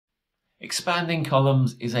Expanding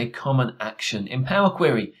columns is a common action in Power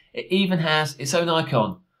Query. It even has its own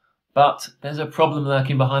icon. But there's a problem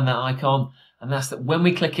lurking behind that icon, and that's that when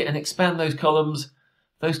we click it and expand those column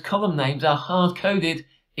names are hard-coded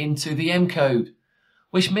into the M code,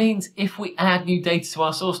 which means if we add new data to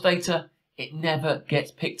our source data, it never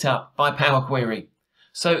gets picked up by Power Query.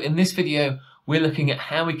 So in this video, we're looking at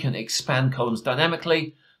how we can expand columns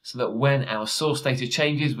dynamically so that when our source data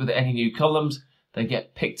changes with any new columns, they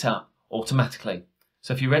get picked up automatically.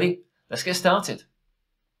 So if you're ready, let's get started.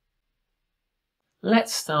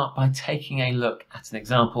 Let's start by taking a look at an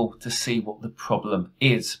example to see what the problem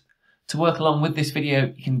is. To work along with this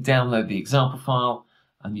video, you can download the example file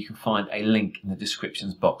and you can find a link in the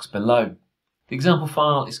descriptions box below. The example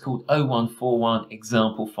file is called 0141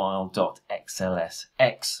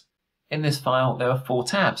 examplefile.xlsx. In this file, there are 4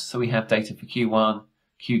 tabs. So we have data for Q1,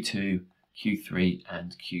 Q2, Q3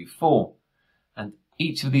 and Q4. And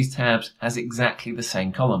each of these tabs has exactly the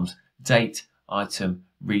same columns: date, item,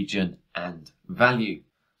 region and value.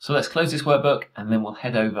 So let's close this workbook and then we'll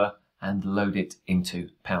head over and load it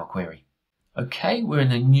into Power Query. Okay, we're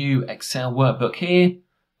in a new Excel workbook here. I'm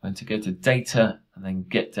going to go to data and then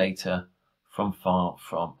get data from file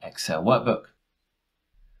from Excel workbook.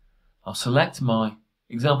 I'll select my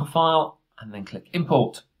example file and then click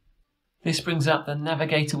import. This brings up the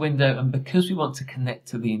navigator window, and because we want to connect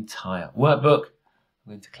to the entire workbook,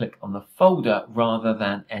 I'm going to click on the folder rather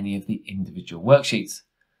than any of the individual worksheets.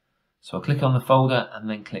 So I'll click on the folder and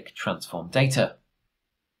then click transform data.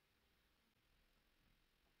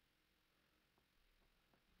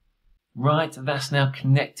 Right, that's now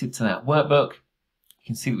connected to that workbook. You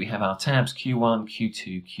can see that we have our tabs Q1,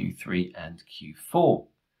 Q2, Q3 and Q4.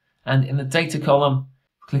 And in the data column,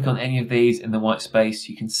 click on any of these in the white space,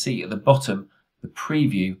 you can see at the bottom the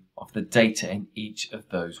preview of the data in each of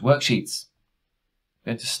those worksheets.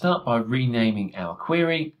 We're going to start by renaming our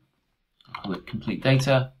query. Call it complete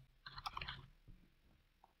data.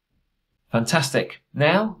 Fantastic.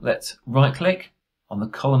 Now let's right click on the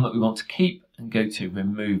column that we want to keep and go to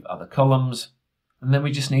remove other columns. And then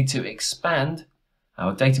we just need to expand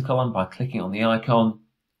our data column by clicking on the icon.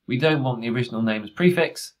 We don't want the original name as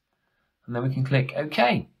prefix. And then we can click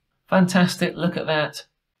OK. Fantastic, look at that.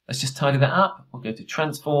 Let's just tidy that up. We'll go to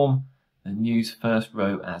transform and use first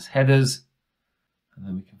row as headers. And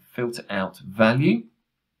then we can filter out value.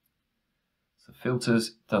 So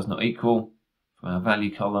filters does not equal from our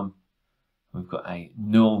value column. We've got a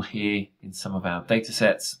null here in some of our data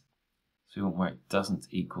sets. So we want where it doesn't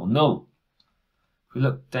equal null. If we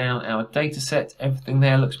look down our data set, everything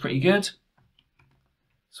there looks pretty good.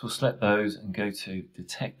 So we'll select those and go to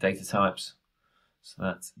detect data types. So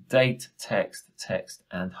that's date, text, text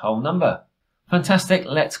and whole number. Fantastic.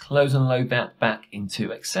 Let's close and load that back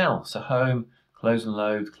into Excel. So home, close and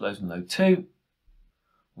load to.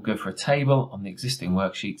 We'll go for a table on the existing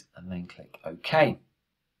worksheet and then click OK.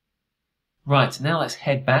 Right, now let's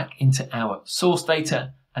head back into our source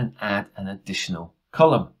data and add an additional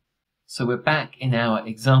column. So we're back in our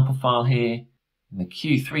example file here. In the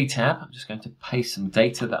Q3 tab, I'm just going to paste some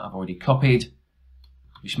data that I've already copied,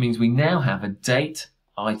 which means we now have a date,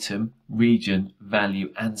 item, region,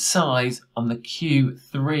 value and size on the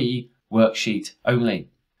Q3 worksheet only.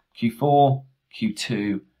 Q4,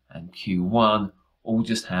 Q2 and Q1 all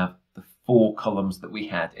just have the 4 columns that we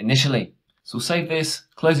had initially. So we'll save this,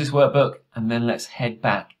 close this workbook, and then let's head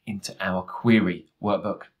back into our query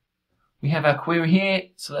workbook. We have our query here,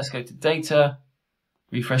 so let's go to data,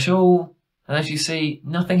 refresh all, and as you see,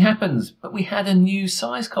 nothing happens, but we had a new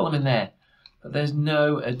size column in there, but there's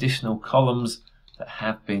no additional columns that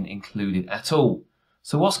have been included at all.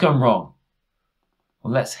 So what's gone wrong?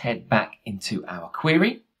 Well, let's head back into our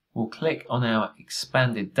query. We'll click on our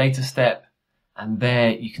expanded data step, and there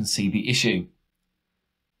you can see the issue.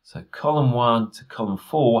 So column 1 to column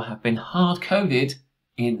 4 have been hard-coded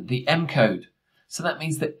in the M code. So that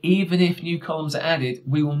means that even if new columns are added,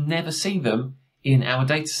 we will never see them in our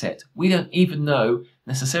data set. We don't even know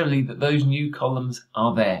necessarily that those new columns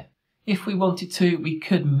are there. If we wanted to, we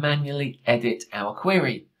could manually edit our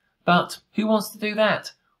query. But who wants to do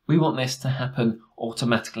that? We want this to happen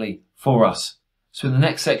automatically for us. So in the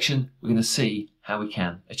next section, we're going to see how we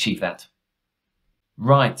can achieve that.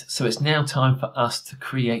 Right, so it's now time for us to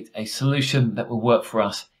create a solution that will work for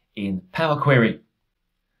us in Power Query.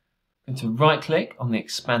 I'm going to right click on the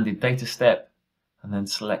expanded data step and then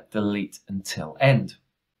select delete until end.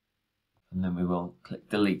 And then we will click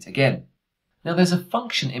delete again. Now there's a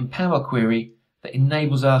function in Power Query that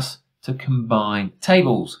enables us to combine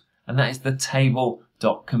tables, and that is the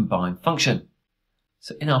table.combine function.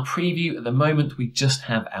 So in our preview at the moment, we just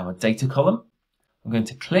have our data column. I'm going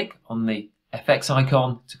to click on the FX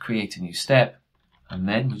icon to create a new step, and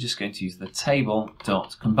then we're just going to use the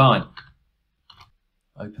table.combine.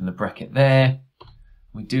 Open the bracket there.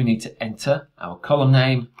 We do need to enter our column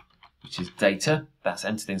name, which is data. That's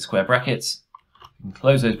entered in square brackets. We can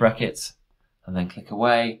close those brackets and then click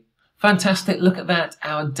away. Fantastic, look at that.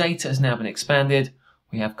 Our data has now been expanded.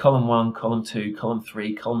 We have column 1, column 2, column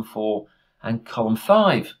 3, column 4, and column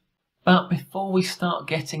 5. But before we start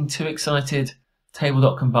getting too excited,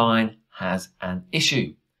 table.combine has an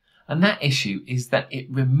issue. And that issue is that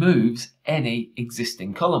it removes any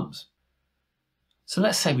existing columns. So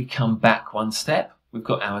let's say we come back one step. We've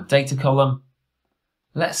got our data column.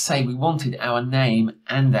 Let's say we wanted our name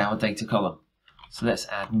and our data column. So let's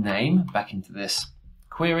add name back into this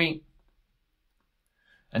query.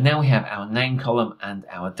 And now we have our name column and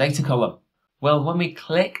our data column. Well, when we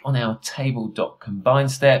click on our table.combine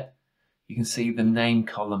step, you can see the name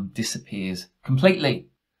column disappears completely.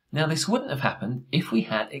 Now this wouldn't have happened if we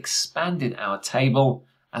had expanded our table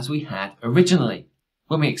as we had originally.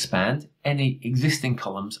 When we expand, any existing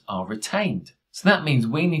columns are retained. So that means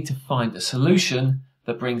we need to find a solution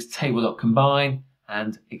that brings table.combine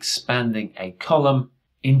and expanding a column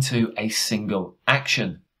into a single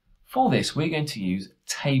action. For this, we're going to use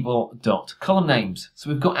table.columnnames. So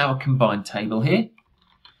we've got our combined table here.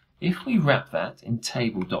 If we wrap that in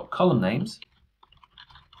table.columnnames,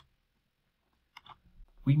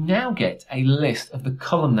 we now get a list of the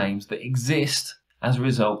column names that exist as a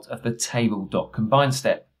result of the table.combine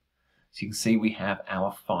step. So you can see we have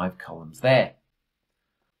our 5 columns there.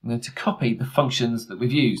 I'm going to copy the functions that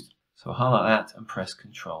we've used. So I'll highlight that and press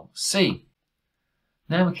Ctrl C.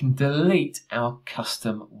 Now we can delete our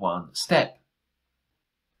custom 1 step.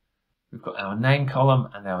 We've got our name column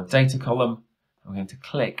and our data column. I'm going to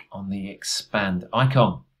click on the expand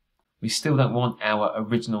icon. We still don't want our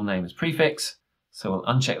original name as prefix, so we'll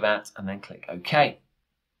uncheck that and then click OK.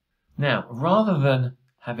 Now, rather than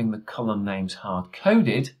having the column names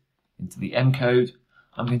hard-coded into the M code,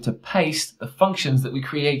 I'm going to paste the functions that we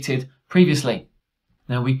created previously.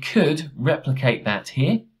 Now we could replicate that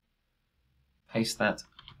here, paste that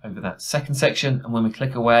over that second section, and when we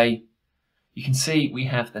click away, you can see we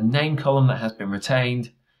have the name column that has been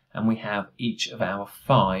retained, and we have each of our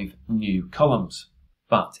 5 new columns.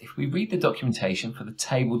 But if we read the documentation for the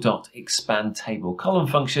table.expand table column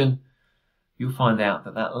function, you'll find out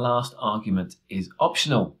that that last argument is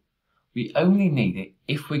optional. We only need it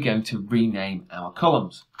if we're going to rename our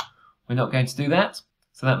columns. We're not going to do that,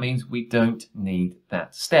 so that means we don't need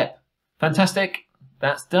that step. Fantastic,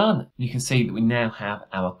 that's done. You can see that we now have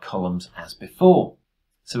our columns as before.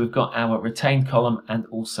 So we've got our retained column and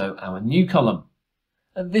also our new column.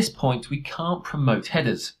 At this point, we can't promote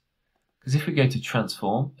headers, because if we go to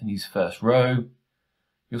transform and use first row,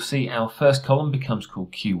 you'll see our first column becomes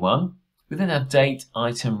called Q1. We then have date,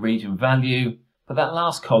 item, region, value, but that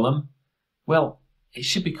last column, well, it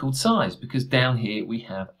should be called size, because down here we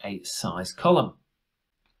have a size column.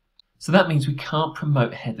 So that means we can't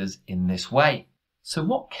promote headers in this way. So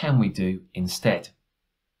what can we do instead?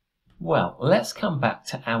 Well, let's come back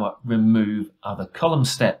to our remove other column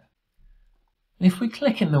step. And if we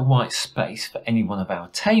click in the white space for any one of our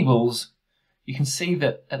tables, you can see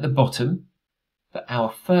that at the bottom, that our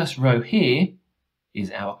first row here is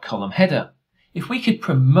our column header. If we could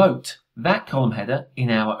promote that column header in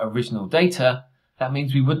our original data, that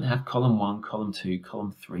means we wouldn't have column 1, column 2,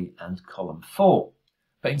 column 3, and column 4.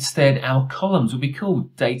 But instead, our columns would be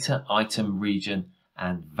called data, item, region,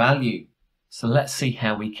 and value. So let's see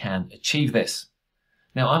how we can achieve this.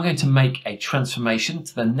 Now I'm going to make a transformation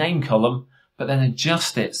to the name column, but then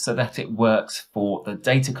adjust it so that it works for the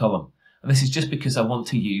data column. And this is just because I want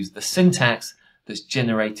to use the syntax that's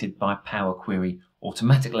generated by Power Query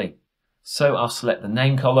automatically. So I'll select the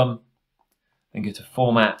name column, then go to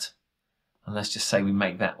Format, and let's just say we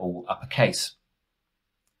make that all uppercase.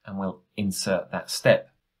 And we'll insert that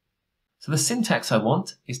step. So the syntax I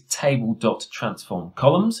want is table.transform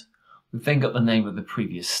columns. We've then got the name of the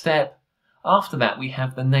previous step. After that, we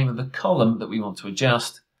have the name of the column that we want to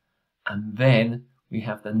adjust. And then we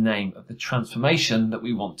have the name of the transformation that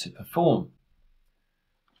we want to perform.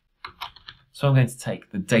 So I'm going to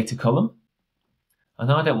take the data column,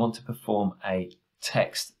 and I don't want to perform a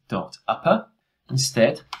text.upper.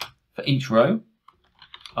 Instead, for each row,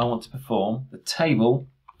 I want to perform the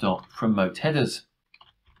table.promote headers.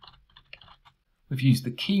 We've used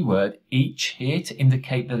the keyword each here to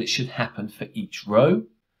indicate that it should happen for each row,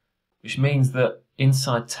 which means that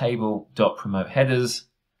inside table.promote headers,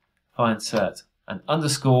 if I insert an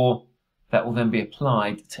underscore, that will then be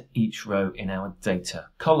applied to each row in our data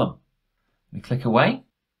column. We click away,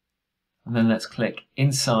 And then let's click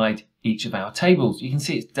inside each of our tables. You can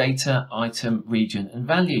see it's data, item, region, and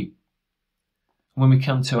value. When we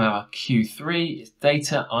come to our Q3, it's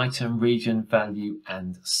data, item, region, value,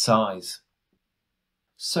 and size.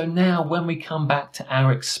 So now when we come back to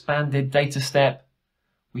our expanded data step,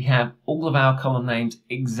 we have all of our column names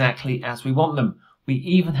exactly as we want them. We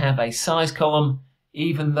even have a size column,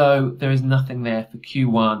 even though there is nothing there for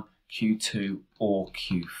Q1, Q2, or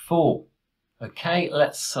Q4. Okay,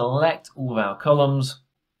 let's select all of our columns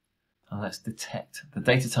and let's detect the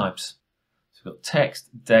data types. So we've got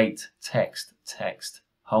text, date, text, text,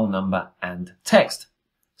 whole number, and text.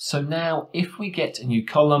 So now if we get a new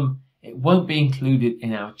column, it won't be included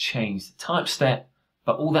in our change type step,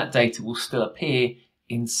 but all that data will still appear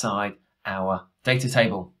inside our data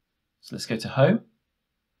table. So let's go to Home,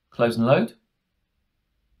 close and load.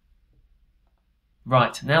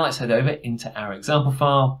 Right, now let's head over into our example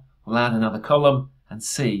file. We'll add another column and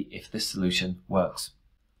see if this solution works.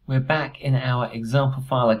 We're back in our example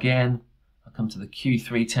file again. I'll come to the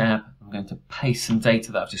Q3 tab. I'm going to paste some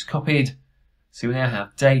data that I've just copied. So we now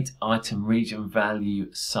have date, item, region,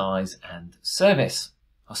 value, size, and service.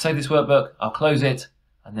 I'll save this workbook, I'll close it,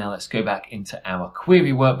 and now let's go back into our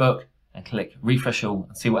query workbook and click refresh all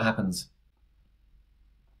and see what happens.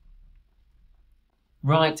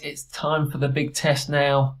 Right, it's time for the big test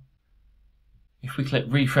now. If we click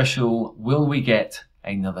refresh all, will we get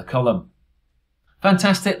another column?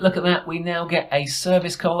 Fantastic, look at that. We now get a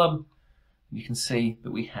service column. You can see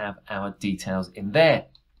that we have our details in there.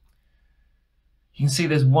 You can see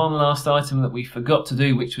there's one last item that we forgot to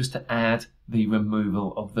do, which was to add the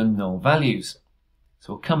removal of the null values.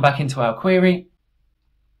 So we'll come back into our query.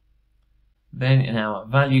 Then in our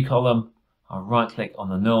value column, I'll right click on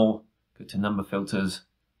the null, go to number filters,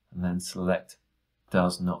 and then select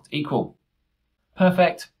does not equal.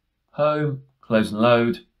 Perfect. Home, close and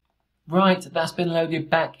load. Right, that's been loaded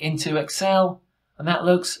back into Excel, and that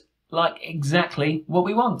looks like exactly what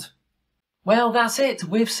we want. Well, that's it.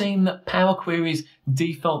 We've seen that Power Query's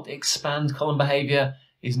default expand column behavior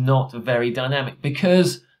is not very dynamic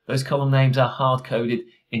because those column names are hard-coded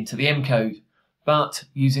into the M code. But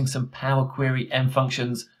using some Power Query M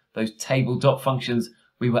functions, those table dot functions,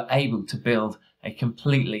 we were able to build a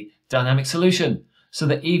completely dynamic solution so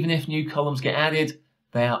that even if new columns get added,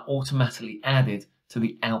 they are automatically added to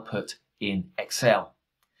the output in Excel.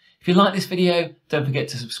 If you like this video, don't forget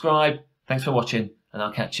to subscribe. Thanks for watching, and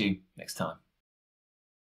I'll catch you next time.